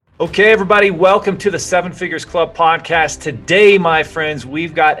Okay, everybody, welcome to the Seven Figures Club podcast. Today, my friends,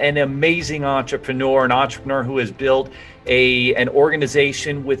 we've got an amazing entrepreneur who has built an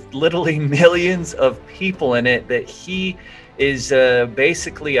organization with literally millions of people in it that he is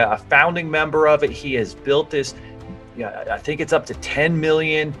basically a founding member of it. He has built this, I think it's up to 10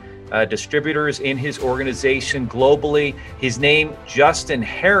 million distributors in his organization globally. His name, Justin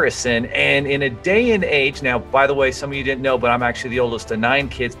Harrison. And in a day and age, now, by the way, some of you didn't know, but I'm actually the oldest of 9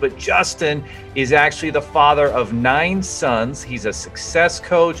 kids, but Justin is actually the father of 9 sons. He's a success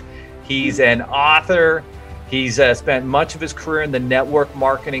coach. He's an author. He's spent much of his career in the network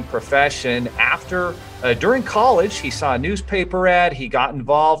marketing profession. During college, he saw a newspaper ad. He got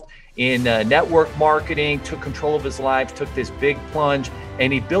involved in network marketing, took control of his life, took this big plunge,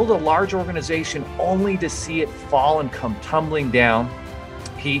 and he built a large organization only to see it fall and come tumbling down.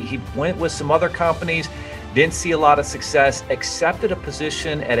 He went with some other companies, didn't see a lot of success, accepted a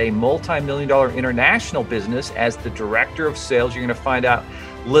position at a multi-million-dollar international business as the director of sales. You're going to find out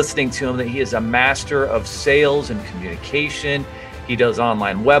listening to him that he is a master of sales and communication. He does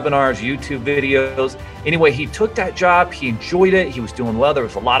online webinars, YouTube videos. Anyway, he took that job. He enjoyed it. He was doing well. There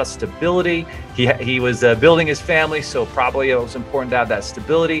was a lot of stability. He was building his family, so probably it was important to have that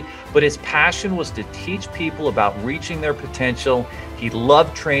stability. But his passion was to teach people about reaching their potential. He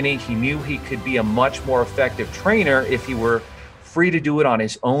loved training. He knew he could be a much more effective trainer if he were free to do it on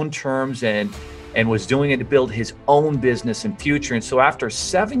his own terms and was doing it to build his own business and future. And so after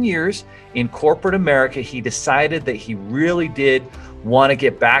 7 years in corporate America, he decided that he really did want to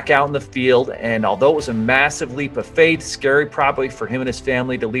get back out in the field. And although it was a massive leap of faith, scary probably for him and his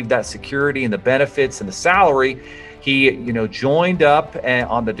family to leave that security and the benefits and the salary, he joined up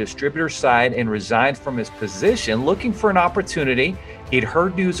on the distributor side and resigned from his position, looking for an opportunity. He'd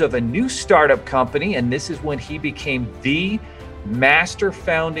heard news of a new startup company, and this is when he became the master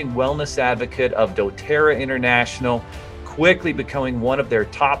founding wellness advocate of doTERRA International, quickly becoming one of their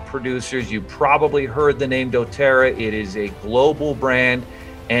top producers. You probably heard the name doTERRA. It is a global brand,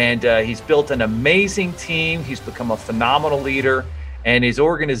 and he's built an amazing team. He's become a phenomenal leader, and his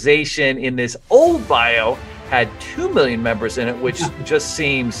organization in this old bio had 2 million members in it, which just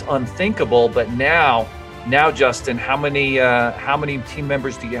seems unthinkable. But now Justin, how many team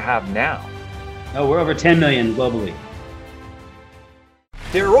members do you have now? Oh, we're over 10 million globally.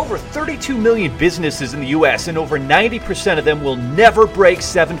 There are over 32 million businesses in the US, and over 90% of them will never break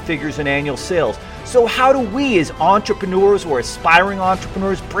 7 figures in annual sales. So how do we as entrepreneurs or aspiring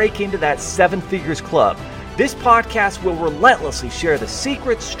entrepreneurs break into that 7 figures club? This podcast will relentlessly share the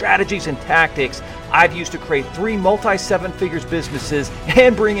secrets, strategies, and tactics I've used to create 3 multi-7 figures businesses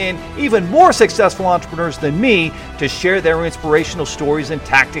and bring in even more successful entrepreneurs than me to share their inspirational stories and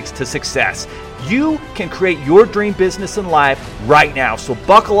tactics to success. You can create your dream business and life right now. So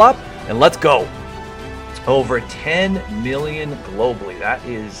buckle up and let's go. Over 10 million globally.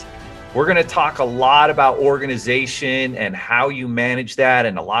 We're going to talk a lot about organization and how you manage that.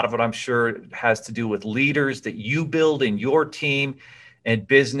 And a lot of it, I'm sure, has to do with leaders that you build in your team and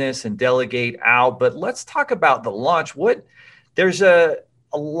business and delegate out. But let's talk about the launch. There's a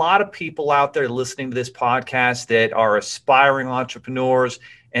lot of people out there listening to this podcast that are aspiring entrepreneurs,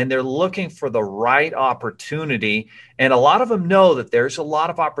 and they're looking for the right opportunity. And a lot of them know that there's a lot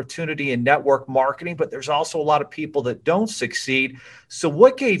of opportunity in network marketing, but there's also a lot of people that don't succeed. So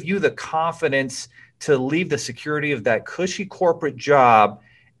what gave you the confidence to leave the security of that cushy corporate job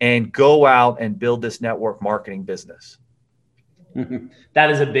and go out and build this network marketing business?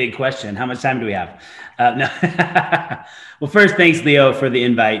 That is a big question. How much time do we have? No. Well, first, thanks, Leo, for the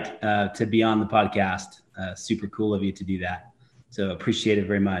invite to be on the podcast. Super cool of you to do that. So appreciate it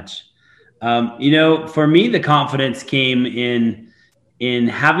very much. For me, the confidence came in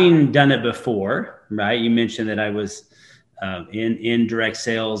having done it before, right? You mentioned that I was in direct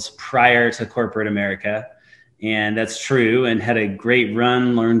sales prior to corporate America. And that's true, and had a great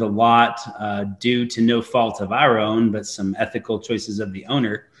run, learned a lot due to no fault of our own, but some ethical choices of the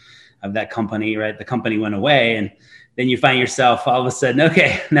owner of that company, right? The company went away, and then you find yourself all of a sudden,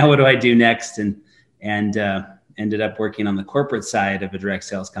 okay, now what do I do next? And ended up working on the corporate side of a direct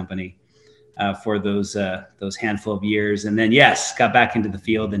sales company for those handful of years. And then, yes, got back into the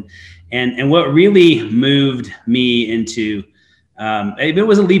field. And what really moved me into, it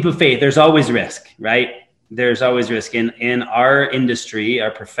was a leap of faith. There's always risk, right? There's always risk in our industry, our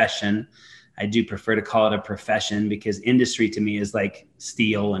profession. I do prefer to call it a profession because industry to me is like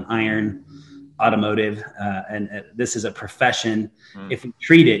steel and iron, automotive, and this is a profession if we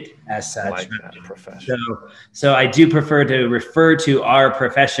treat it as such. Like that, profession. So I do prefer to refer to our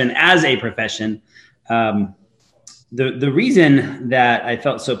profession as a profession. The reason that I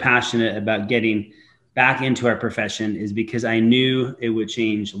felt so passionate about getting back into our profession is because I knew it would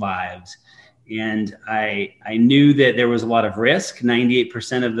change lives. And I knew that there was a lot of risk.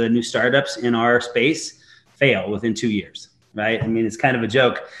 98% of the new startups in our space fail within 2 years, right? I mean, it's kind of a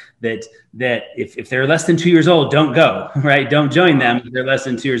joke that if they're less than 2 years old, don't go, right? Don't join them if they're less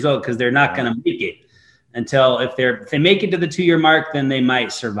than 2 years old, because they're not going to make it until if they make it to the 2-year mark, then they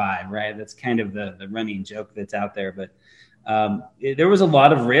might survive, right? That's kind of the running joke that's out there. But there was a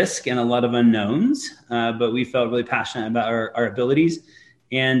lot of risk and a lot of unknowns, but we felt really passionate about our abilities,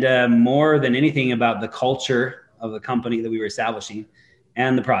 and more than anything about the culture of the company that we were establishing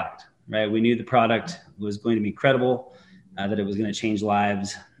and the product, right? We knew the product was going to be incredible, that it was going to change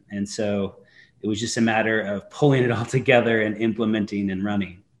lives. And so it was just a matter of pulling it all together and implementing and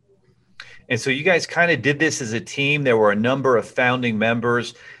running. And so you guys kind of did this as a team. There were a number of founding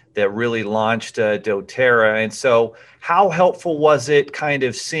members that really launched doTERRA. And so how helpful was it kind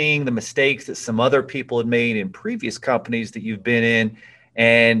of seeing the mistakes that some other people had made in previous companies that you've been in?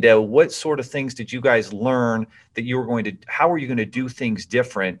 And what sort of things did you guys learn that you were going to, how are you going to do things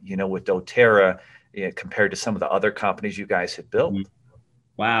different, with doTERRA compared to some of the other companies you guys had built?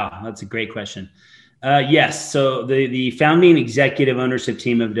 Wow, that's a great question. Yes. So the founding executive ownership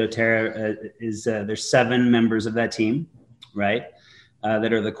team of doTERRA there's 7 members of that team, right?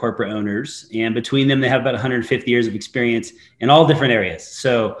 That are the corporate owners. And between them, they have about 150 years of experience in all different areas.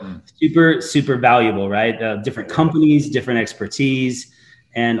 So super, super valuable, right? Different companies, different expertise,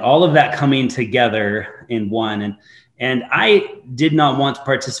 and all of that coming together in one. And I did not want to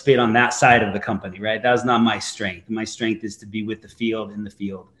participate on that side of the company, right? That was not my strength. My strength is to be with the field, in the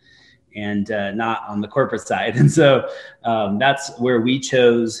field, and not on the corporate side. And so that's where we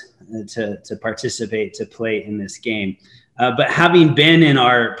chose to participate, to play in this game. But having been in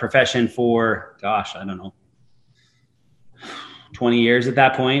our profession for, gosh, I don't know, 20 years at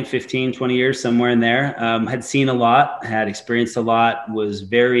that point, 15, 20 years, somewhere in there, had seen a lot, had experienced a lot, was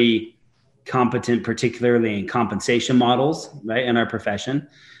very competent, particularly in compensation models, right, in our profession.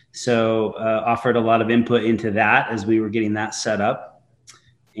 So offered a lot of input into that as we were getting that set up,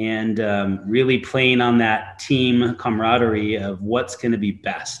 and really playing on that team camaraderie of what's going to be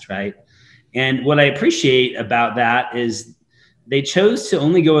best, right? And what I appreciate about that is they chose to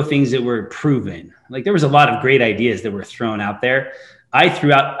only go with things that were proven. Like there was a lot of great ideas that were thrown out there. I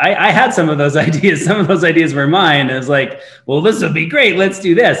had some of those ideas. Some of those ideas were mine. I was like, well, this would be great. Let's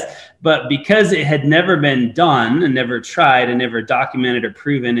do this. But because it had never been done and never tried and never documented or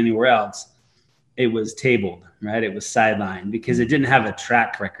proven anywhere else, it was tabled, right? It was sidelined because it didn't have a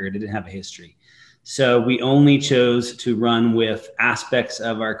track record. It didn't have a history. So we only chose to run with aspects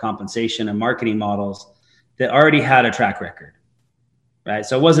of our compensation and marketing models that already had a track record, right?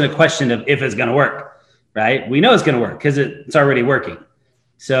 So it wasn't a question of if it's going to work, right? We know it's going to work because it's already working.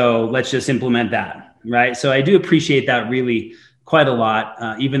 So let's just implement that, right? So I do appreciate that really quite a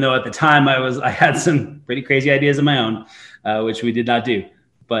lot, even though at the time I had some pretty crazy ideas of my own, which we did not do.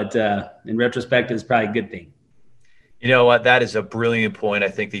 But in retrospect, it's probably a good thing. You know what? That is a brilliant point I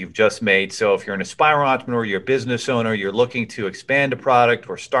think that you've just made. So if you're an aspiring entrepreneur, you're a business owner, you're looking to expand a product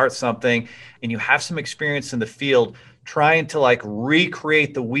or start something, and you have some experience in the field, trying to like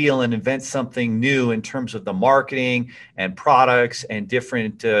recreate the wheel and invent something new in terms of the marketing and products and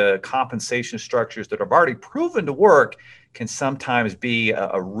different compensation structures that have already proven to work can sometimes be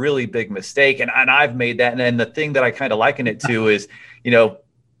a really big mistake. And I've made that. And the thing that I kind of liken it to is,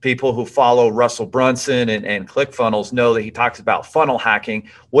 people who follow Russell Brunson and ClickFunnels know that he talks about funnel hacking.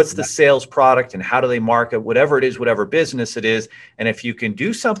 What's the sales product and how do they market whatever it is, whatever business it is? And if you can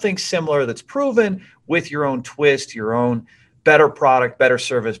do something similar that's proven with your own twist, your own better product, better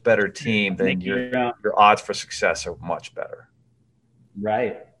service, better team, then your odds for success are much better.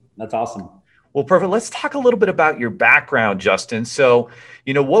 Right. That's awesome. Well, perfect. Let's talk a little bit about your background, Justin. So,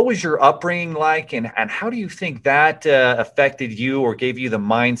 what was your upbringing like, and how do you think that affected you or gave you the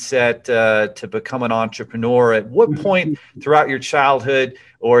mindset to become an entrepreneur? At what point throughout your childhood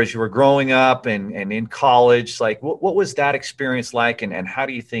or as you were growing up and in college, like what was that experience like, and how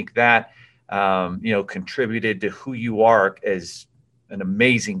do you think that, contributed to who you are as an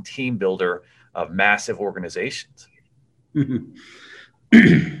amazing team builder of massive organizations?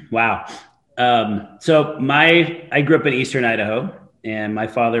 Wow. So I grew up in Eastern Idaho, and my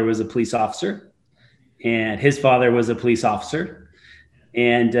father was a police officer and his father was a police officer.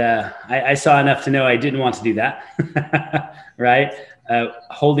 And, I saw enough to know I didn't want to do that. Right.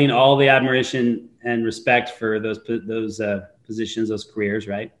 Holding all the admiration and respect for those positions, those careers.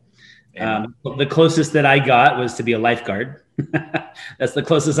 Right. The closest that I got was to be a lifeguard. That's the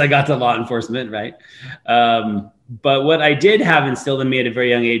closest I got to law enforcement. Right. But what I did have instilled in me at a very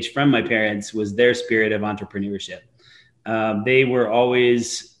young age from my parents was their spirit of entrepreneurship. They were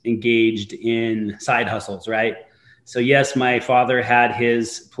always engaged in side hustles, right? So yes, my father had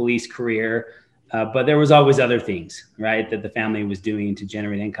his police career, but there was always other things, right, that the family was doing to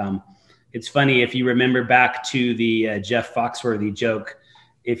generate income. It's funny, if you remember back to the Jeff Foxworthy joke,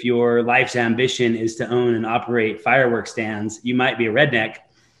 if your life's ambition is to own and operate fireworks stands, you might be a redneck.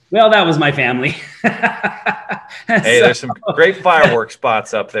 Well, that was my family. Hey, there's some great fireworks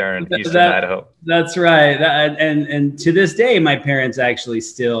spots up there in Eastern Idaho. That's right. And to this day, my parents actually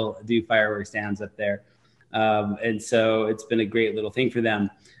still do fireworks stands up there. And so it's been a great little thing for them.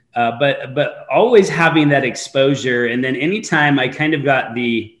 But always having that exposure. And then anytime I kind of got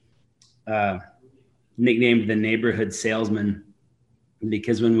the nicknamed the neighborhood salesman,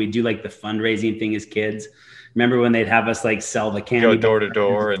 because when we do like the fundraising thing as kids, remember when they'd have us like sell the candy, go door to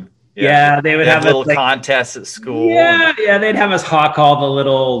door, and they would have little contests at school. Yeah, they'd have us hawk all the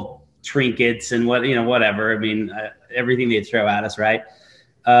little trinkets and whatever. I mean, everything they'd throw at us, right?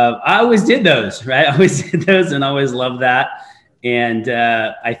 I always did those, right? I always did those and always loved that. And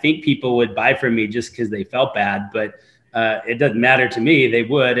I think people would buy from me just because they felt bad, but it doesn't matter to me. They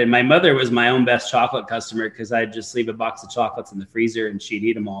would. And my mother was my own best chocolate customer because I'd just leave a box of chocolates in the freezer and she'd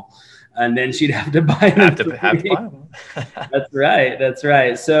eat them all. And then she'd have to buy them. Have to buy them. That's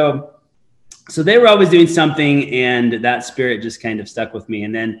right. So they were always doing something, and that spirit just kind of stuck with me.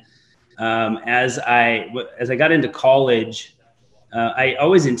 And then as I got into college, I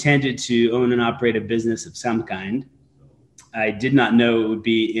always intended to own and operate a business of some kind. I did not know it would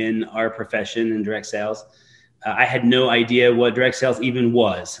be in our profession in direct sales. I had no idea what direct sales even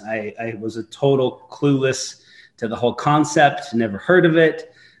was. I was a total clueless to the whole concept, never heard of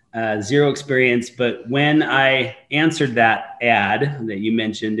it, zero experience. But when I answered that ad that you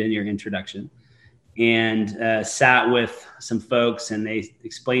mentioned in your introduction and sat with some folks, and they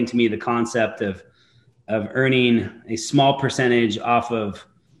explained to me the concept of earning a small percentage off of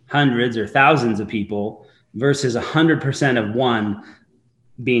hundreds or thousands of people versus 100% of one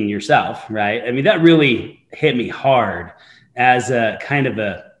being yourself, right? I mean, that really hit me hard as a kind of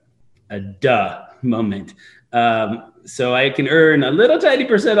a duh moment. So I can earn a little tiny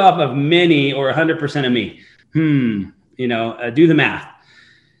percent off of many or 100% of me. Do the math.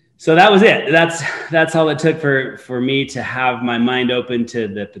 So that was it. That's all it took for me to have my mind open to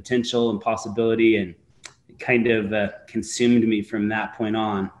the potential and possibility, and it kind of consumed me from that point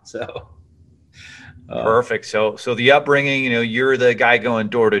on. So. Perfect. So the upbringing, you're the guy going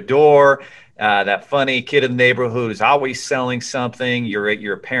door to door, that funny kid in the neighborhood who's always selling something. You're at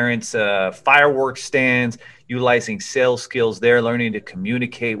your parents' fireworks stands, utilizing sales skills there, learning to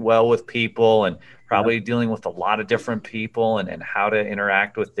communicate well with people, and probably dealing with a lot of different people and how to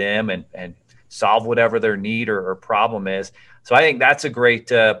interact with them and solve whatever their need or problem is. So I think that's a great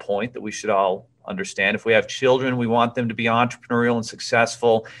point that we should all understand. If we have children, we want them to be entrepreneurial and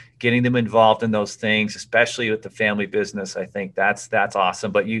successful, getting them involved in those things, especially with the family business. I think that's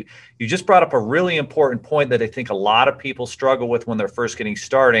awesome. But you just brought up a really important point that I think a lot of people struggle with when they're first getting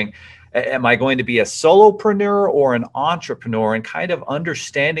starting. Am I going to be a solopreneur or an entrepreneur? And kind of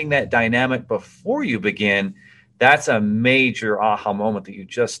understanding that dynamic before you begin, that's a major aha moment that you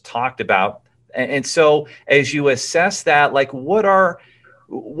just talked about. And so as you assess that, like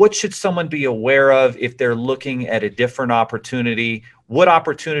what should someone be aware of if they're looking at a different opportunity? What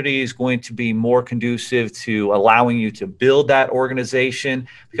opportunity is going to be more conducive to allowing you to build that organization?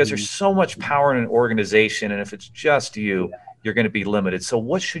 Because there's so much power in an organization, and if it's just you, you're going to be limited. So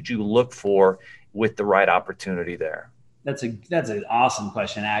what should you look for with the right opportunity there? That's an awesome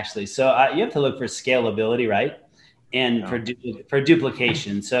question, actually. So you have to look for scalability, right? And for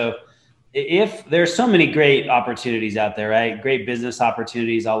duplication. So if there's so many great opportunities out there, right? Great business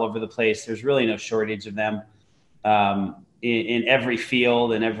opportunities all over the place. There's really no shortage of them in every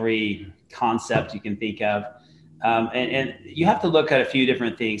field and every concept you can think of. And you have to look at a few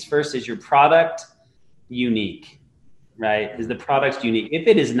different things. First, is your product unique, right? Is the product unique? If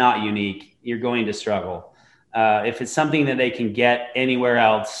it is not unique, you're going to struggle. If it's something that they can get anywhere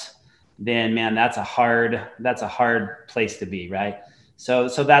else, then man, that's a hard place to be, right? So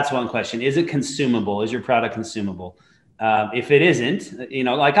that's one question. Is it consumable? Is your product consumable? If it isn't,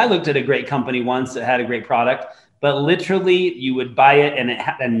 like I looked at a great company once that had a great product, but literally you would buy it and it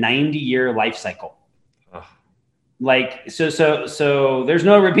had a 90-year life cycle. Oh. Like, so there's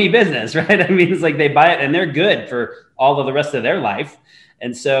no repeat business, right? I mean, it's like they buy it and they're good for all of the rest of their life.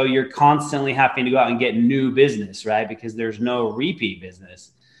 And so you're constantly having to go out and get new business, right? Because there's no repeat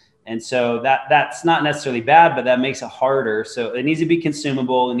business. And so that's not necessarily bad, but that makes it harder. So it needs to be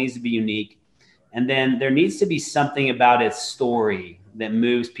consumable. It needs to be unique. And then there needs to be something about its story that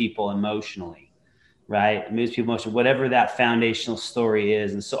moves people emotionally, right? It moves people emotionally, whatever that foundational story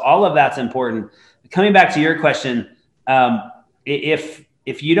is. And so all of that's important. Coming back to your question, if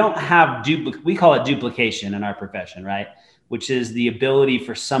you don't have we call it duplication in our profession, right? Which is the ability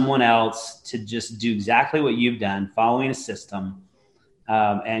for someone else to just do exactly what you've done, following a system,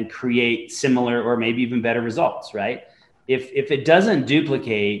 and create similar or maybe even better results, right? If it doesn't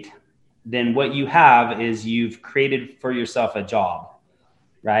duplicate, then what you have is you've created for yourself a job,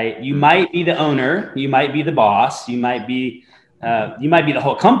 right? You might be the owner, you might be the boss, you might be the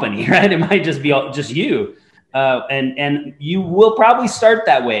whole company, right? It might just be just you. And you will probably start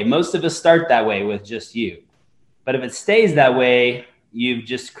that way. Most of us start that way with just you. But if it stays that way, you've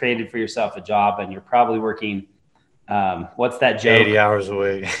just created for yourself a job, and you're probably working, what's that joke? 80 hours a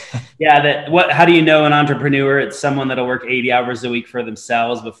week. Yeah. How do you know an entrepreneur? It's someone that'll work 80 hours a week for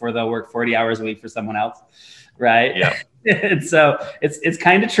themselves before they'll work 40 hours a week for someone else. Right. Yeah. And so it's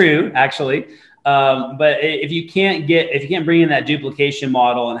kind of true, actually. But if you can't bring in that duplication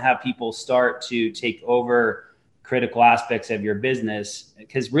model and have people start to take over critical aspects of your business,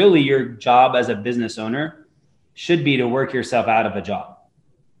 because really your job as a business owner should be to work yourself out of a job.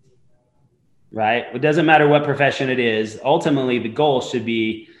 Right? It doesn't matter what profession it is. Ultimately, the goal should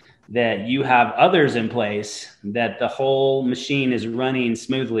be that you have others in place, that the whole machine is running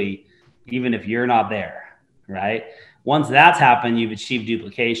smoothly, even if you're not there. Right? Once that's happened, you've achieved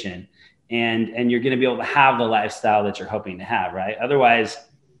duplication, and you're going to be able to have the lifestyle that you're hoping to have. Right? Otherwise,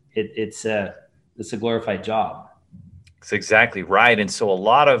 it's a glorified job. That's exactly right. And so a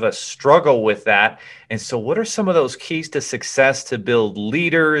lot of us struggle with that. And so what are some of those keys to success to build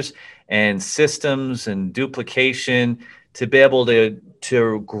leaders and systems and duplication to be able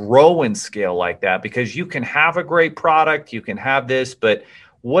to grow and scale like that? Because you can have a great product, you can have this, but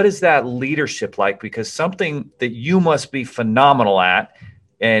what is that leadership like? Because something that you must be phenomenal at,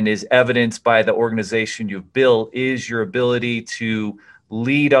 and is evidenced by the organization you've built, is your ability to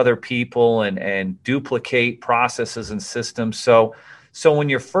lead other people and duplicate processes and systems. So when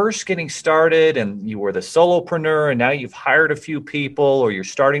you're first getting started and you were the solopreneur and now you've hired a few people or you're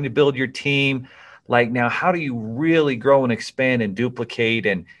starting to build your team, like now, how do you really grow and expand and duplicate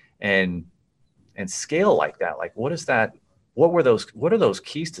and scale like that? Like, what is that? What are those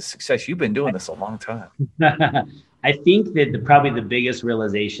keys to success? You've been doing this a long time. I think that probably the biggest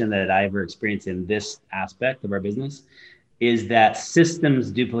realization that I ever experienced in this aspect of our business is that systems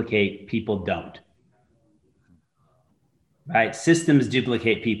duplicate, people don't. Right? Systems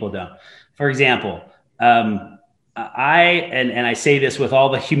duplicate, people don't. For example, I say this with all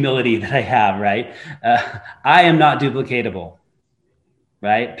the humility that I have, right? I am not duplicatable,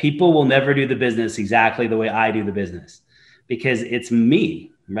 right? People will never do the business exactly the way I do the business because it's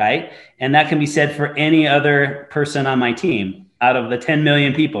me, right? And that can be said for any other person on my team out of the 10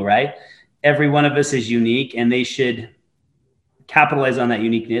 million people, right? Every one of us is unique, and they should capitalize on that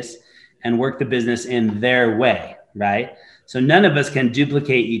uniqueness and work the business in their way, right? So none of us can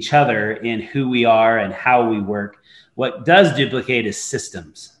duplicate each other in who we are and how we work. What does duplicate is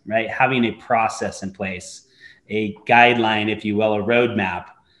systems, right? Having a process in place, a guideline, if you will, a roadmap,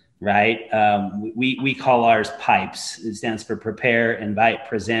 right? We call ours PIPES. It stands for prepare, invite,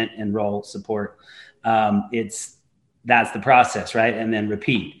 present, enroll, support. That's the process, right? And then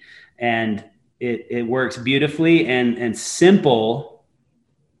repeat. And it works beautifully, and simple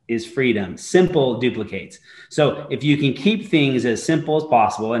is freedom. Simple duplicates. So if you can keep things as simple as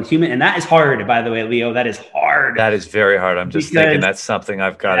possible and that is hard, by the way, Leo, that is hard. That is very hard. I'm just thinking that's something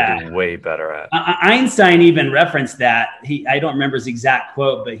I've got to do way better at. Einstein even referenced that. I don't remember his exact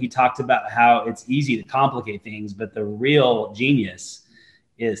quote, but he talked about how it's easy to complicate things, but the real genius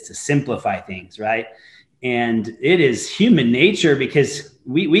is to simplify things, right? And it is human nature, because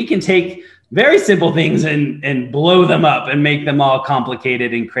we can take very simple things and blow them up and make them all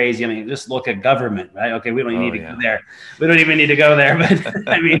complicated and crazy. I mean, just look at government, right? Okay, we don't even need to go there. We don't even need to go there. But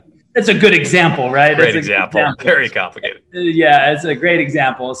I mean, that's a good example, right? Great example. Very complicated. Yeah, it's a great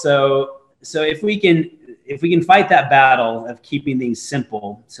example. So if we can fight that battle of keeping things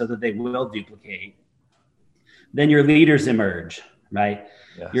simple so that they will duplicate, then your leaders emerge, right?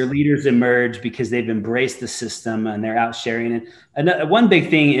 Yes. Your leaders emerge because they've embraced the system and they're out sharing it. And one big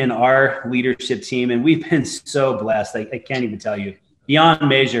thing in our leadership team, and we've been so blessed, I can't even tell you, beyond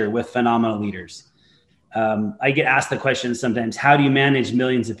measure with phenomenal leaders. I get asked the question sometimes, how do you manage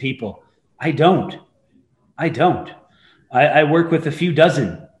millions of people? I don't. I work with a few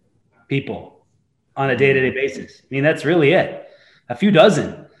dozen people on a day-to-day basis. I mean, that's really it. A few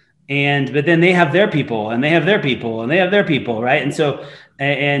dozen. But then they have their people, and they have their people, and they have their people, right? And so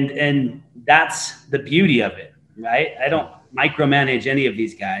And that's the beauty of it, right? I don't micromanage any of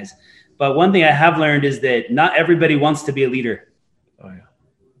these guys. But one thing I have learned is that not everybody wants to be a leader. Oh, yeah.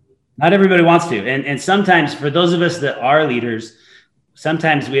 Not everybody wants to. And sometimes for those of us that are leaders,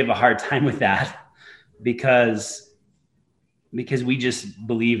 sometimes we have a hard time with that because we just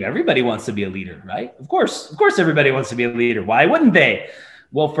believe everybody wants to be a leader, right? Of course, everybody wants to be a leader. Why wouldn't they?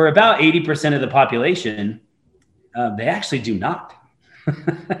 Well, for about 80% of the population, they actually do not.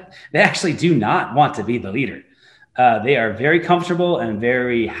 They actually do not want to be the leader. They are very comfortable and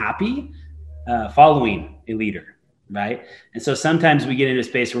very happy following a leader, right? And so sometimes we get into a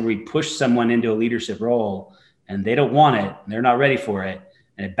space where we push someone into a leadership role and they don't want it, they're not ready for it,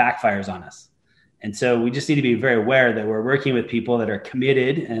 and it backfires on us. And so we just need to be very aware that we're working with people that are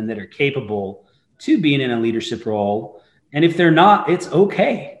committed and that are capable to being in a leadership role. And if they're not, it's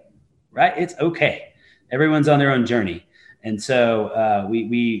okay, right? It's okay. Everyone's on their own journey. And so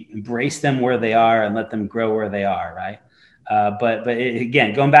we embrace them where they are and let them grow where they are, right? But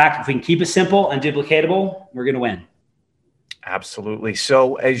again, going back, if we can keep it simple and duplicatable, we're going to win. Absolutely.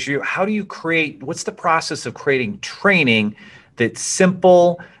 So how do you what's the process of creating training that's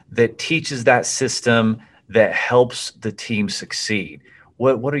simple, that teaches that system, that helps the team succeed?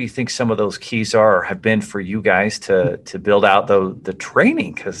 What do you think some of those keys are or have been for you guys to build out the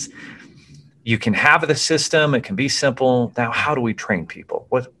training? Because you can have the system, it can be simple. Now, how do we train people?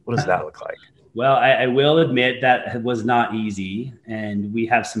 What does that look like? Well, I will admit that was not easy. And we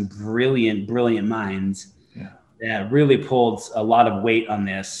have some brilliant minds that really pulled a lot of weight on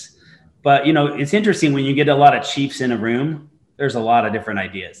this. But, it's interesting when you get a lot of chiefs in a room, there's a lot of different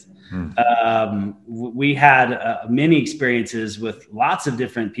ideas. We had many experiences with lots of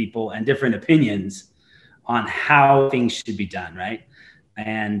different people and different opinions on how things should be done, right?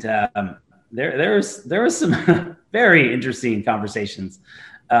 And there was some very interesting conversations,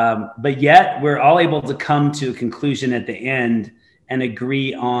 but yet we're all able to come to a conclusion at the end and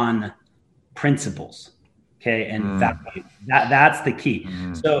agree on principles. Okay, and that's the key.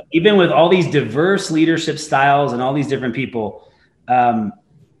 So even with all these diverse leadership styles and all these different people,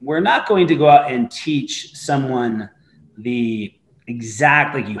 we're not going to go out and teach someone the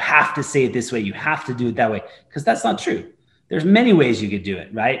exact, like, you have to say it this way, you have to do it that way, because that's not true. There's many ways you could do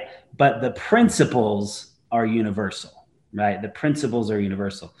it, right? But the principles are universal, right? The principles are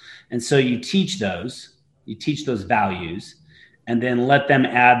universal. And so you teach those values, and then let them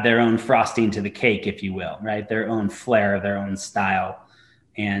add their own frosting to the cake, if you will, right? Their own flair, their own style,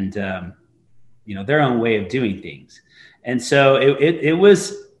 and their own way of doing things. And so it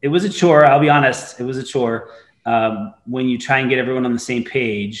was a chore. I'll be honest, it was a chore when you try and get everyone on the same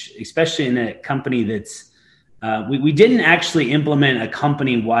page, especially in a company that's we didn't actually implement a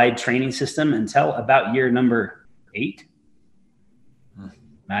company-wide training system until about year number 8,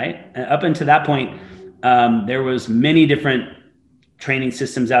 right? And up until that point, there was many different training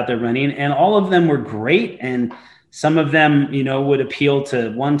systems out there running, and all of them were great. And some of them, would appeal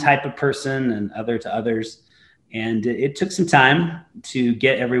to one type of person and other to others. And it took some time to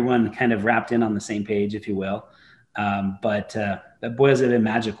get everyone kind of wrapped in on the same page, if you will. But that boy, has it been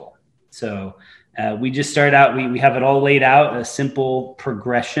magical. So we just started out, we have it all laid out, a simple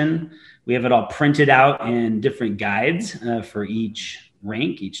progression. We have it all printed out in different guides for each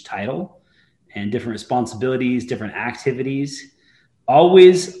rank, each title, and different responsibilities, different activities.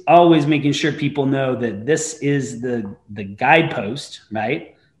 Always making sure people know that this is the guidepost,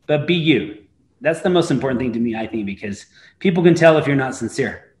 right? But be you. That's the most important thing to me, I think, because people can tell if you're not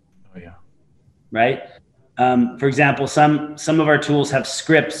sincere. Oh, yeah. Right? For example, some of our tools have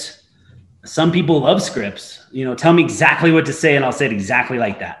scripts. Some people love scripts. Tell me exactly what to say, and I'll say it exactly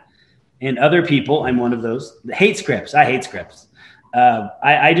like that. And other people, I'm one of those, hate scripts. I hate scripts.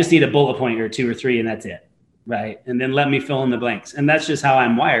 I just need a bullet point or 2 or 3, and that's it. Right? And then let me fill in the blanks. And that's just how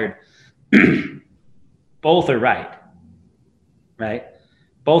I'm wired. Both are right. Right?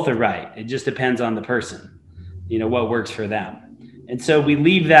 Both are right. It just depends on the person, what works for them. And so we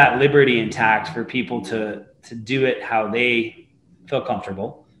leave that liberty intact for people to do it how they feel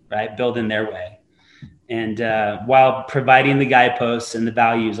comfortable, right? Build in their way. And while providing the guideposts and the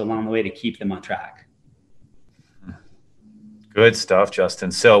values along the way to keep them on track. Good stuff, Justin.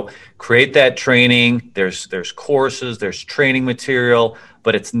 So create that training. There's courses, there's training material,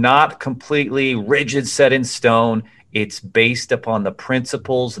 but it's not completely rigid, set in stone. It's based upon the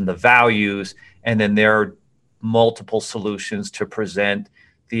principles and the values, and then there are multiple solutions to present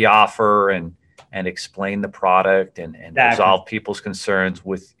the offer and explain the product and exactly. Resolve people's concerns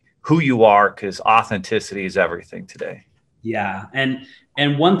with who you are, because authenticity is everything today. Yeah. And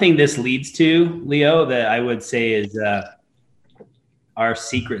one thing this leads to, Leo, that I would say is our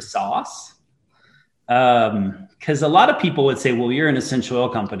secret sauce. Because a lot of people would say, well, you're an essential oil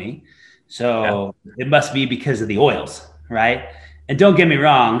company, so it must be because of the oils, right? And don't get me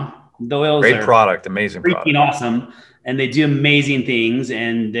wrong, the oils great are product, amazing freaking product, awesome, and they do amazing things,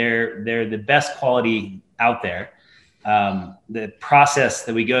 and they're the best quality out there. The process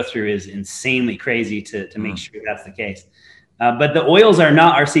that we go through is insanely crazy to make sure that's the case. But the oils are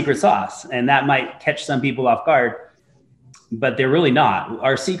not our secret sauce, and that might catch some people off guard, but they're really not.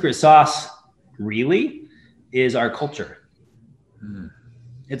 Our secret sauce really is our culture.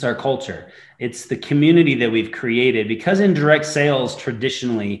 It's our culture. It's the community that we've created, because in direct sales,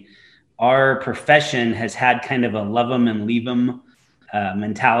 traditionally, our profession has had kind of a love them and leave them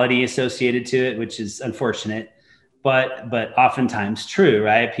mentality associated to it, which is unfortunate, but oftentimes true,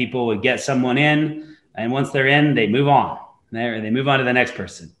 right? People would get someone in, and once they're in, they move on. They move on to the next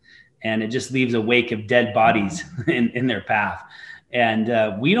person, and it just leaves a wake of dead bodies in their path.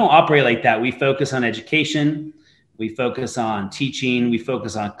 And we don't operate like that. We focus on education. We focus on teaching. We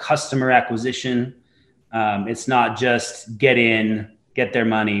focus on customer acquisition. It's not just get in, get their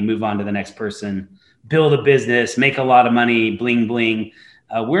money, move on to the next person, build a business, make a lot of money, bling, bling.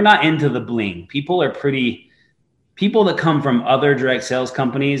 We're not into the bling. People that come from other direct sales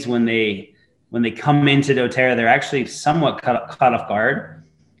companies, when they come into doTERRA, they're actually somewhat caught off guard,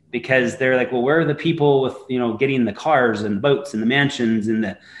 because they're like, well, where are the people with, getting the cars and the boats and the mansions and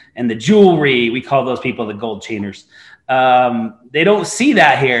the jewelry? We call those people the gold chainers. They don't see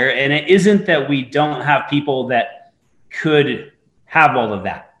that here. And it isn't that we don't have people that could have all of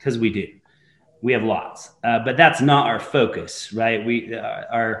that, because we do. We have lots, but that's not our focus, right?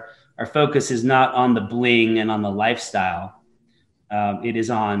 Our focus is not on the bling and on the lifestyle. It is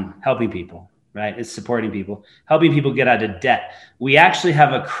on helping people. Right? It's supporting people, helping people get out of debt. We actually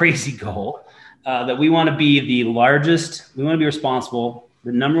have a crazy goal that we want to be the largest. We want to be responsible,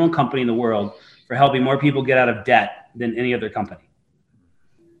 the number one company in the world for helping more people get out of debt than any other company.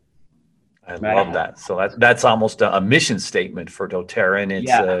 I love that. So that's almost a mission statement for doTERRA and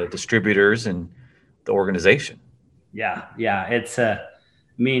its distributors and the organization. Yeah. It's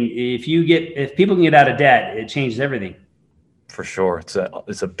if people can get out of debt, it changes everything. For sure.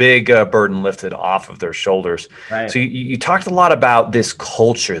 It's a big burden lifted off of their shoulders. Right. So you talked a lot about this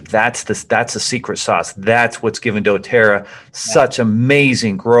culture. That's the secret sauce. That's what's given doTERRA such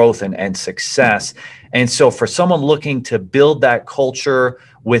amazing growth and success. And so for someone looking to build that culture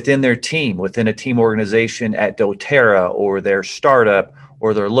within their team, within a team organization at doTERRA or their startup,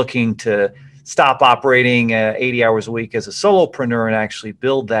 or they're looking to stop operating 80 hours a week as a solopreneur and actually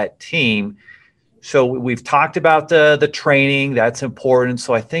build that team. So we've talked about the training. That's important.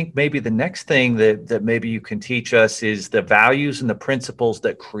 So I think maybe the next thing that maybe you can teach us is the values and the principles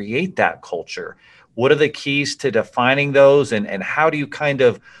that create that culture. What are the keys to defining those, and how do you kind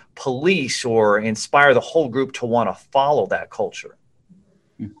of police or inspire the whole group to want to follow that culture?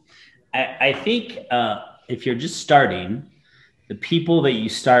 I think if you're just starting, the people that you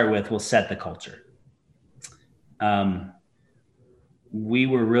start with will set the culture. We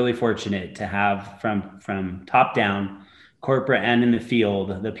were really fortunate to have from top down, corporate and in the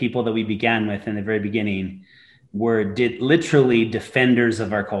field, the people that we began with in the very beginning were literally defenders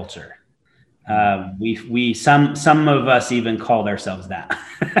of our culture. Some of us even called ourselves that,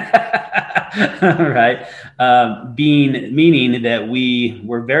 right? Meaning that we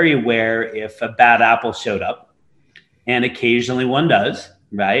were very aware if a bad apple showed up, and occasionally one does,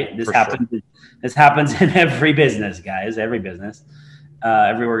 right? This happens in every business, guys, every business.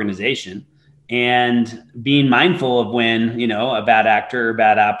 Every organization, and being mindful of when, a bad actor or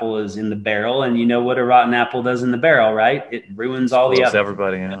bad apple is in the barrel, and what a rotten apple does in the barrel, right? It ruins all the others.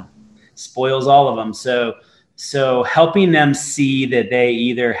 Everybody, spoils all of them. So helping them see that they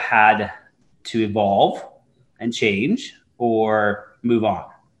either had to evolve and change or move on,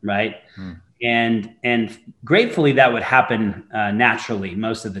 right? And gratefully that would happen naturally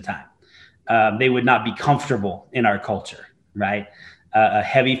most of the time. They would not be comfortable in our culture, right? A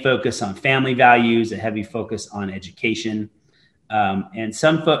heavy focus on family values, a heavy focus on education. And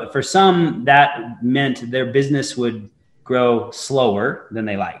for some, that meant their business would grow slower than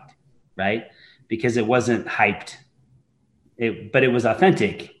they liked, right? Because it wasn't hyped, but it was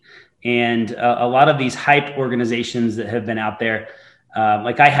authentic. And a lot of these hype organizations that have been out there,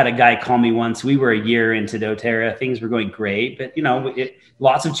 like I had a guy call me once. We were a year into doTERRA. Things were going great, but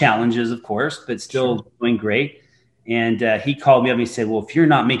lots of challenges, of course, but still going great. And he called me up and he said, well, if you're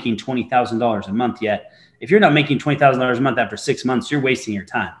not making $20,000 a month yet, if you're not making $20,000 a month after 6 months, you're wasting your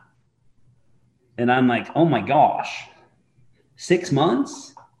time. And I'm like, oh my gosh, 6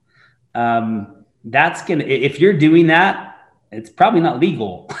 months? If you're doing that, it's probably not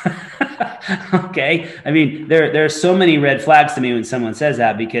legal. Okay. I mean, there are so many red flags to me when someone says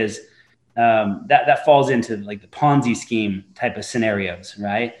that, because that falls into like the Ponzi scheme type of scenarios,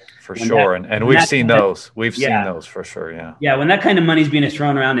 right? For sure. And we've seen those. We've seen those for sure. Yeah. Yeah. When that kind of money's being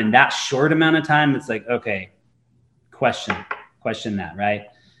thrown around in that short amount of time, it's like, okay, question that, right?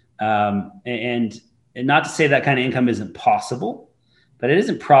 And not to say that kind of income isn't possible, but it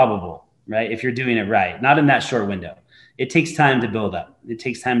isn't probable, right? If you're doing it right, not in that short window. It takes time to build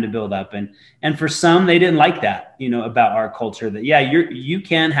up. And for some, they didn't like that, about our culture, that, you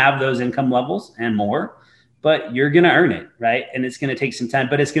can have those income levels and more, but you're going to earn it. Right. And it's going to take some time,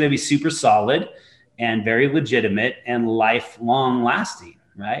 but it's going to be super solid and very legitimate and lifelong lasting,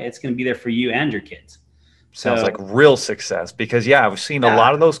 right? It's going to be there for you and your kids. Sounds like real success, because I've seen a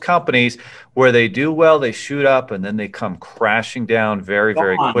lot of those companies where they do well, they shoot up, and then they come crashing down very,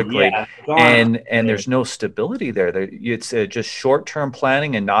 very quickly. And there's no stability there. It's just short-term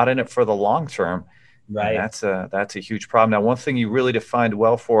planning and not in it for the long term. Right. And that's a huge problem. Now, one thing you really defined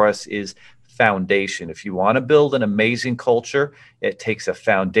well for us is foundation. If you want to build an amazing culture, it takes a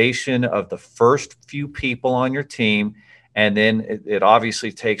foundation of the first few people on your team. And then it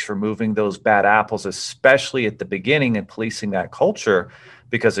obviously takes removing those bad apples, especially at the beginning, and policing that culture,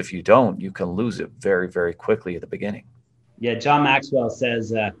 because if you don't, you can lose it very, very quickly at the beginning. Yeah, John Maxwell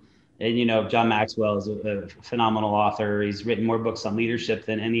says, John Maxwell is a phenomenal author. He's written more books on leadership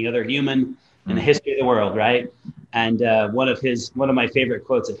than any other human in the history of the world, right? And one of my favorite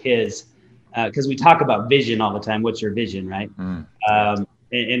quotes of his, because we talk about vision all the time. What's your vision, right?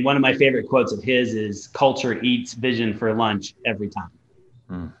 And one of my favorite quotes of his is, culture eats vision for lunch every time.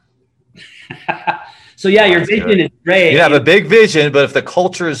 So your vision is great. You have a big vision, but if the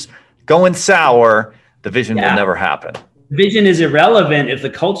culture's going sour, the vision will never happen. Vision is irrelevant if the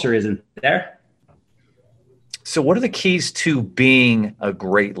culture isn't there. So what are the keys to being a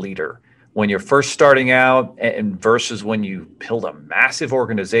great leader when you're first starting out, and versus when you build a massive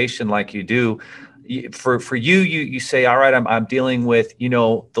organization like you do? For you say, all right, I'm dealing with,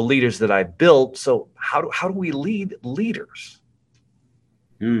 the leaders that I built. So how do we lead leaders?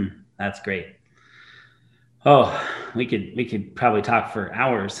 That's great. Oh, we could probably talk for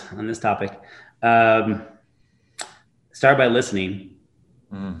hours on this topic. Start by listening,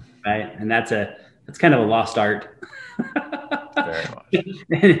 right? And that's kind of a lost art. Very much.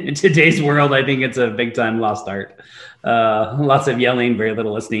 In today's world, I think it's a big time lost art. Lots of yelling, very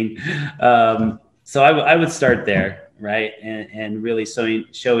little listening. So I would start there, right? And really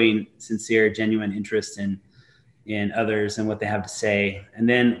showing sincere, genuine interest in others and what they have to say. And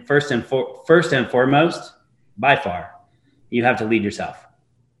then first and foremost, by far, you have to lead yourself,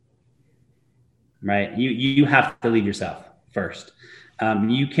 right? You have to lead yourself first.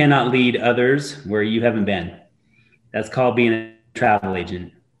 You cannot lead others where you haven't been. That's called being a travel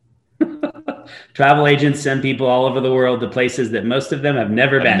agent. Travel agents send people all over the world to places that most of them have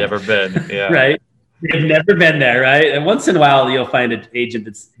never been. Yeah. Right? They've never been there, right? And once in a while, you'll find an agent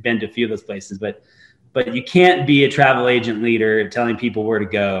that's been to a few of those places. But you can't be a travel agent leader telling people where to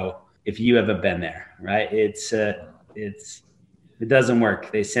go if you haven't been there, right? It doesn't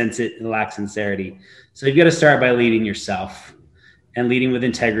work. They sense it and lack sincerity. So you've got to start by leading yourself and leading with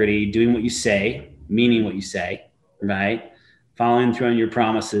integrity, doing what you say, meaning what you say, right? Following through on your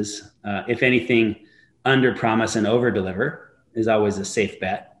promises. If anything, under promise and over deliver is always a safe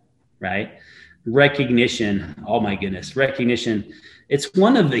bet, right? Recognition. Oh my goodness. Recognition. It's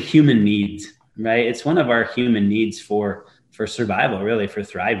one of the human needs, right? It's one of our human needs for survival, really, for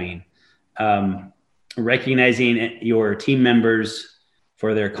thriving. Recognizing your team members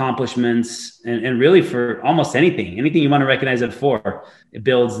for their accomplishments and really for almost anything you want to recognize it for, it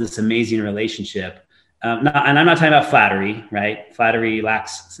builds this amazing relationship. And I'm not talking about flattery, right? Flattery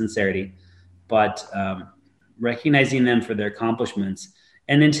lacks sincerity, but recognizing them for their accomplishments.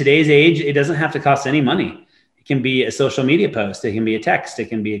 And in today's age, it doesn't have to cost any money. It can be a social media post. It can be a text. It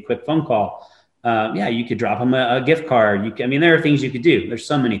can be a quick phone call. You could drop them a gift card. There are things you could do. There's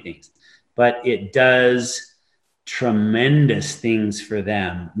so many things, but it does tremendous things for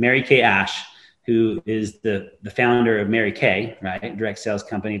them. Mary Kay Ash, who is the founder of Mary Kay, right? Direct sales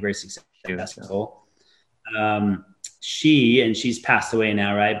company, very successful. She's passed away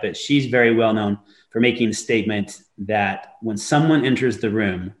now, right? But she's very well known for making the statement that when someone enters the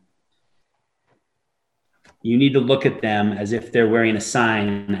room, you need to look at them as if they're wearing a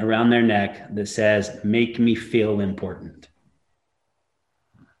sign around their neck that says, "Make me feel important."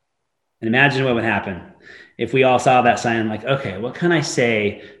 And imagine what would happen if we all saw that sign, like, okay, what can I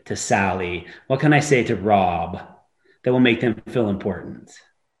say to Sally? What can I say to Rob that will make them feel important?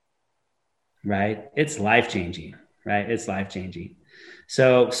 Right? It's life-changing. right? It's life-changing.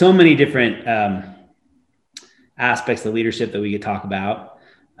 So many different aspects of leadership that we could talk about.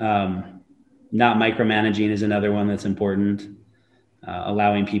 Not micromanaging is another one that's important.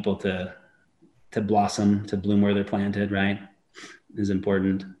 Allowing people to blossom, to bloom where they're planted, right, is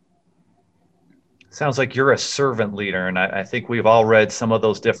important. Sounds like you're a servant leader. And I think we've all read some of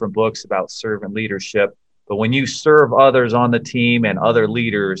those different books about servant leadership. But when you serve others on the team and other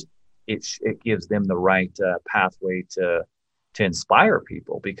leaders, it gives them the right pathway to inspire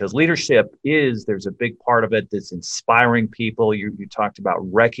people, because leadership there's a big part of it that's inspiring people. You talked about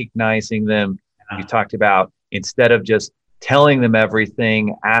recognizing them. You talked about, instead of just telling them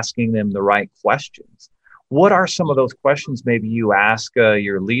everything, asking them the right questions. What are some of those questions maybe you ask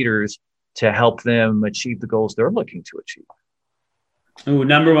your leaders to help them achieve the goals they're looking to achieve? Ooh,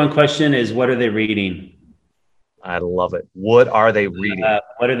 number one question is, what are they reading? I love it. What are they reading?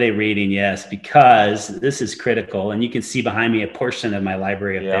 What are they reading? Yes, because this is critical. And you can see behind me a portion of my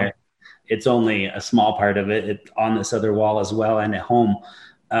library up there. It's only a small part of it. It's on this other wall as well, and at home.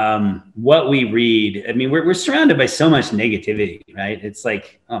 What we read, I mean, we're surrounded by so much negativity, right? It's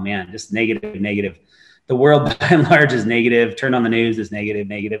like, oh man, just negative. The world by and large is negative. Turn on the news, is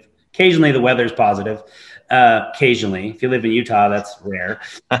negative. Occasionally the weather's positive. Occasionally, if you live in Utah, that's rare.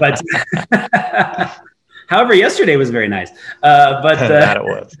 But however, yesterday was very nice. That it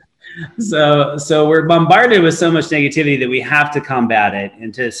was. So we're bombarded with so much negativity that we have to combat it.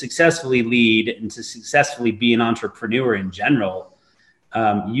 And to successfully lead and to successfully be an entrepreneur in general,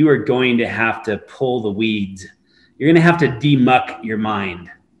 you are going to have to pull the weeds. You're going to have to demuck your mind,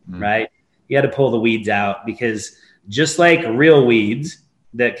 right? You got to pull the weeds out, because just like real weeds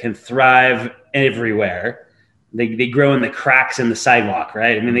that can thrive everywhere, they grow in the cracks in the sidewalk,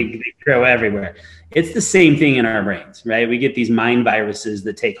 right? I mean, they grow everywhere. It's the same thing in our brains, right? We get these mind viruses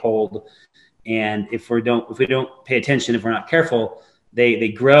that take hold. And if we don't pay attention, if we're not careful, they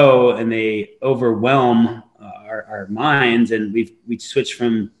grow and they overwhelm our minds, and we switch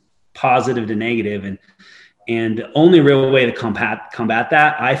from positive to negative. And the only real way to combat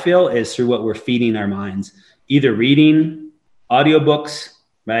that, I feel, is through what we're feeding our minds, either reading audiobooks,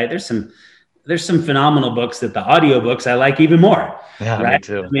 right? There's some phenomenal books that the audiobooks I like even more. Yeah, right? Me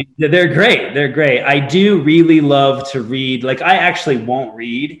too. I mean, they're great. I do really love to read. Like, I actually won't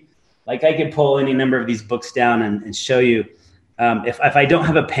read. Like, I could pull any number of these books down and show you. If I don't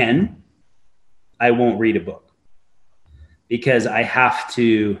have a pen, I won't read a book, because I have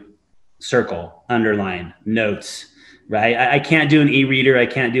to circle, underline, notes, right? I can't do an e-reader. I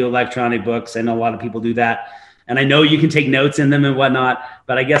can't do electronic books. I know a lot of people do that. And I know you can take notes in them and whatnot,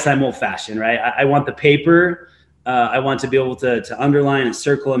 but I guess I'm old fashioned, right? I want the paper. I want to be able to underline and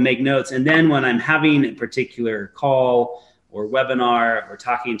circle and make notes. And then when I'm having a particular call or webinar or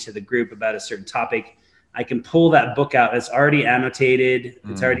talking to the group about a certain topic, I can pull that book out. It's already annotated.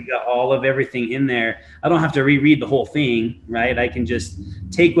 It's already got all of everything in there. I don't have to reread the whole thing, right? I can just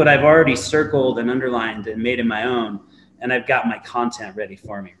take what I've already circled and underlined and made it my own, and I've got my content ready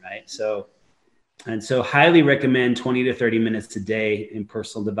for me, right? So highly recommend 20 to 30 minutes a day in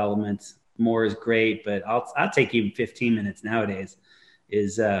personal development. More is great, but I'll take even 15 minutes nowadays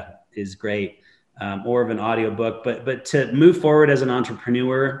is great, or of an audiobook. But to move forward as an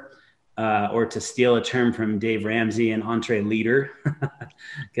entrepreneur, or to steal a term from Dave Ramsey, an EntreLeader,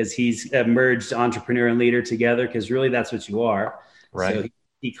 because he's merged entrepreneur and leader together, because really that's what you are. Right. So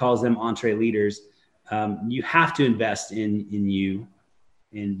he calls them EntreLeaders. You have to invest in you,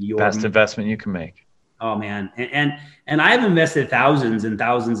 in your best investment you can make. Oh man. And I've invested thousands and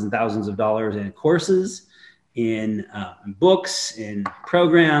thousands and thousands of dollars in courses, in books, in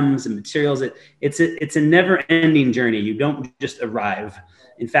programs and materials. It's a never ending journey. You don't just arrive.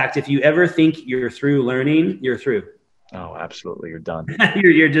 In fact, if you ever think you're through learning, you're through. Oh, absolutely. You're done.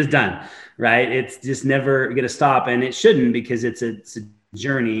 You're just done, right? It's just never going to stop. And it shouldn't, because it's a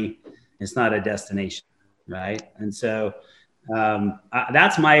journey. It's not a destination, right? And so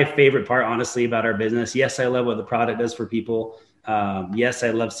that's my favorite part, honestly, about our business. Yes, I love what the product does for people. Yes,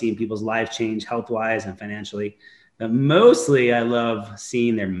 I love seeing people's life change health-wise and financially. But mostly, I love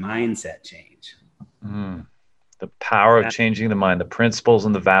seeing their mindset change. The power of changing the mind, the principles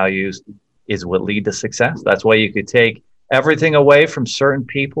and the values is what lead to success. That's why you could take everything away from certain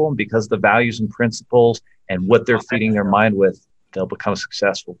people, and because the values and principles and what they're feeding their mind with, they'll become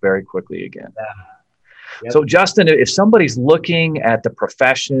successful very quickly again. Yeah. Yep. So Justin, if somebody's looking at the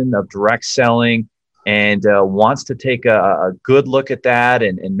profession of direct selling and wants to take a good look at that,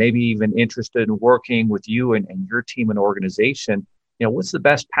 and maybe even interested in working with you and your team and organization, what's the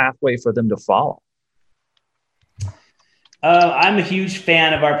best pathway for them to follow? I'm a huge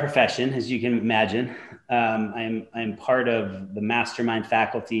fan of our profession, as you can imagine. I'm part of the Mastermind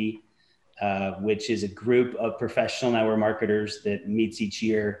faculty, which is a group of professional network marketers that meets each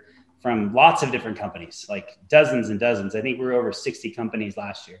year from lots of different companies, like dozens and dozens. I think we were over 60 companies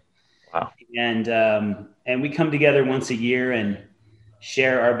last year. Wow. And we come together once a year and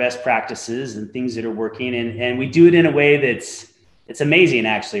share our best practices and things that are working. And we do it in a way it's amazing,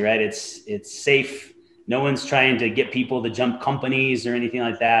 actually, right? It's safe. No one's trying to get people to jump companies or anything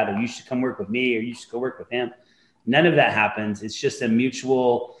like that, or you should come work with me, or you should go work with him. None of that happens. It's just a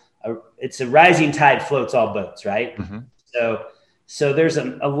mutual, it's a rising tide floats all boats, right? Mm-hmm. So there's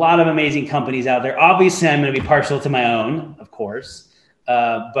a lot of amazing companies out there. Obviously, I'm going to be partial to my own, of course.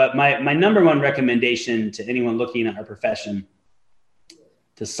 But my number one recommendation to anyone looking at our profession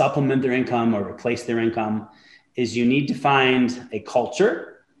to supplement their income or replace their income is you need to find a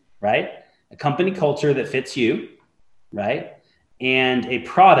culture, right? A company culture that fits you, right? And a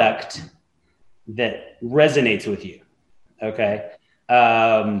product that resonates with you, okay?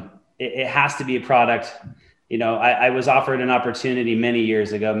 It has to be a product. You know, I was offered an opportunity many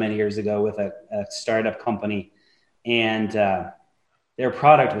years ago with a startup company, and their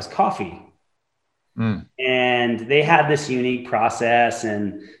product was coffee. And they had this unique process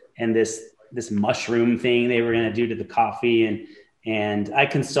and this mushroom thing they were going to do to the coffee. And I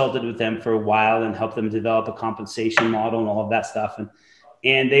consulted with them for a while and helped them develop a compensation model and all of that stuff.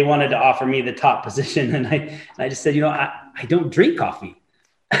 And they wanted to offer me the top position. And I just said, you know, I don't drink coffee.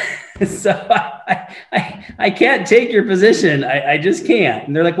 So I can't take your position. I just can't.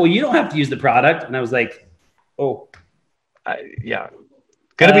 And they're like, well, you don't have to use the product. And I was like, oh, yeah.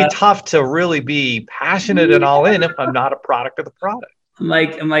 Going to be tough to really be passionate and all in if I'm not a product of the product. I'm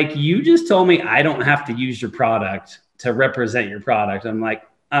like, you just told me I don't have to use your product to represent your product. I'm like,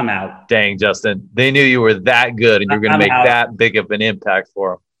 I'm out. Dang, Justin. They knew you were that good and you're going to make that big of an impact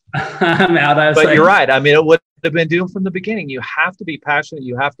for them. I'm out. But you're right. I mean, it would have been doomed from the beginning. You have to be passionate.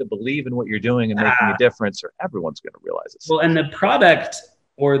 You have to believe in what you're doing and making a difference, or everyone's going to realize it. Well, and the product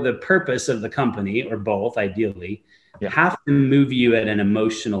or the purpose of the company, or both, ideally, have to move you at an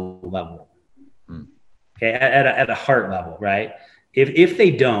emotional level. Okay, at a heart level, right? If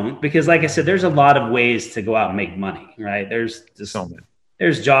they don't, because like I said, there's a lot of ways to go out and make money, right? There's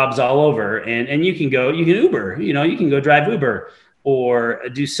jobs all over, and you can Uber, you can go drive Uber or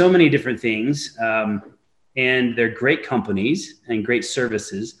do so many different things. And they're great companies and great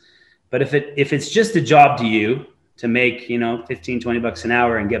services. But if it's just a job to you to make, $15-20 an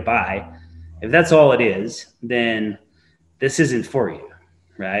hour and get by, if that's all it is, then this isn't for you,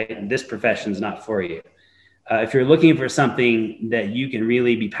 right? This profession's not for you. If you're looking for something that you can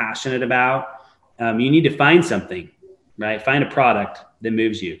really be passionate about, you need to find something, right? Find a product that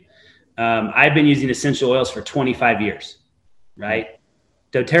moves you. I've been using essential oils for 25 years, right?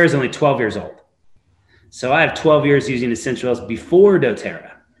 doTERRA is only 12 years old. So I have 12 years using essential oils before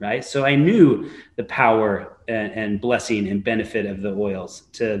doTERRA, right? So I knew the power and blessing and benefit of the oils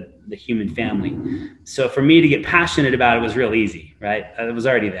to the human family. So for me to get passionate about it was real easy, right? It was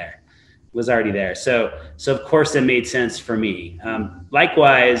already there. So of course it made sense for me.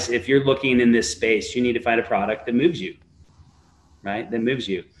 Likewise, if you're looking in this space, you need to find a product that moves you, right? That moves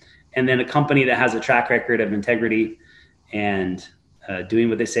you. And then a company that has a track record of integrity and doing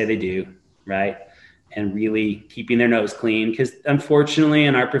what they say they do, right? And really keeping their nose clean. Because unfortunately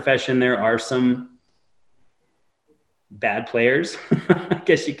in our profession, there are some bad players, I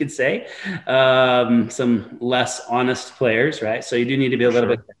guess you could say, some less honest players, right? So you do need to be a little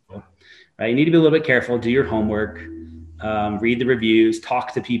bit careful, right? You need to be a little bit careful, do your homework, read the reviews,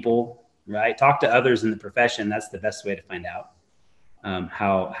 talk to people, right? Talk to others in the profession. That's the best way to find out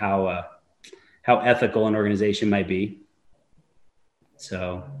how ethical an organization might be.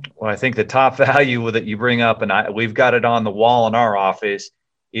 So, well, I think the top value that you bring up, and we've got it on the wall in our office,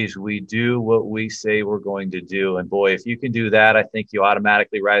 is we do what we say we're going to do. And boy, if you can do that, I think you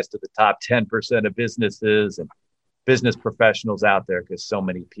automatically rise to the top 10% of businesses and business professionals out there, because so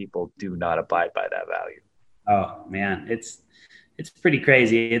many people do not abide by that value. Oh man, it's pretty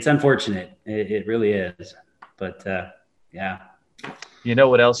crazy. It's unfortunate. It really is. But yeah. You know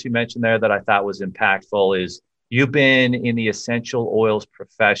what else you mentioned there that I thought was impactful is you've been in the essential oils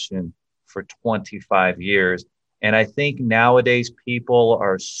profession for 25 years. And I think nowadays people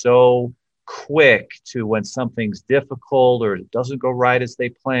are so quick to, when something's difficult or it doesn't go right as they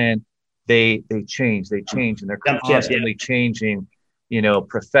plan, they change, and they're constantly changing,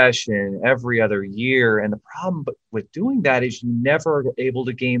 profession every other year. And the problem with doing that is you never are able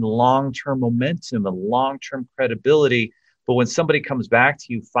to gain long-term momentum and long-term credibility. But when somebody comes back to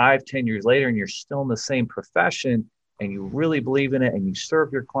you 5-10 years later and you're still in the same profession and you really believe in it and you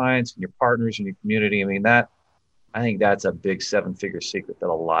serve your clients and your partners and your community, I think that's a big 7-figure secret that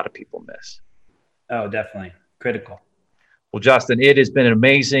a lot of people miss. Oh, definitely. Critical. Well, Justin, it has been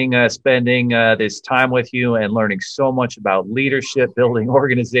amazing spending this time with you and learning so much about leadership, building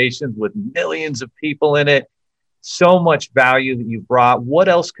organizations with millions of people in it. So much value that you've brought. What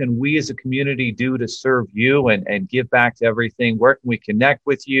else can we as a community do to serve you and give back to everything? Where can we connect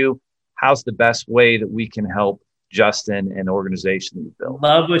with you? How's the best way that we can help Justin and organization that you built?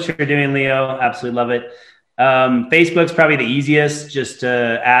 Love what you're doing, Leo. Absolutely love it. Facebook's probably the easiest, just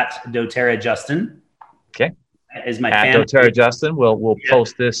at doTERRA Justin. Okay. Is my at doTERRA Justin. We'll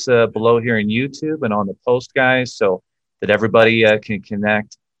post this below here in YouTube and on the post, guys, so that everybody can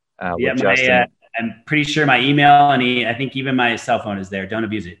connect with Justin. I'm pretty sure my email and I think even my cell phone is there. Don't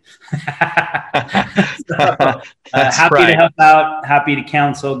abuse it. Happy to help out, happy to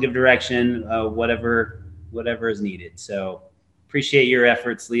counsel, give direction, whatever is needed. So appreciate your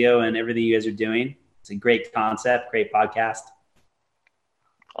efforts, Leo, and everything you guys are doing. It's a great concept, great podcast.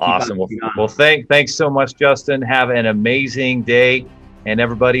 Awesome. Well, thanks so much, Justin. Have an amazing day. And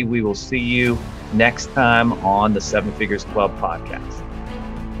everybody, we will see you next time on the 7 Figures Club podcast.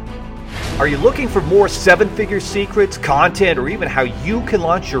 Are you looking for more 7-figure secrets, content, or even how you can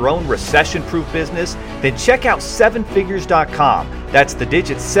launch your own recession-proof business? Then check out 7figures.com. That's the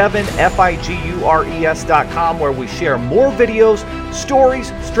digit 7, FIGURES.com, where we share more videos,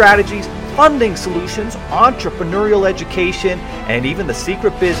 stories, strategies, funding solutions, entrepreneurial education, and even the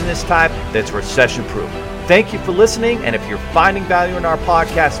secret business type that's recession-proof. Thank you for listening, and if you're finding value in our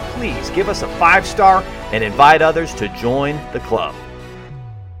podcast, please give us a 5-star and invite others to join the club.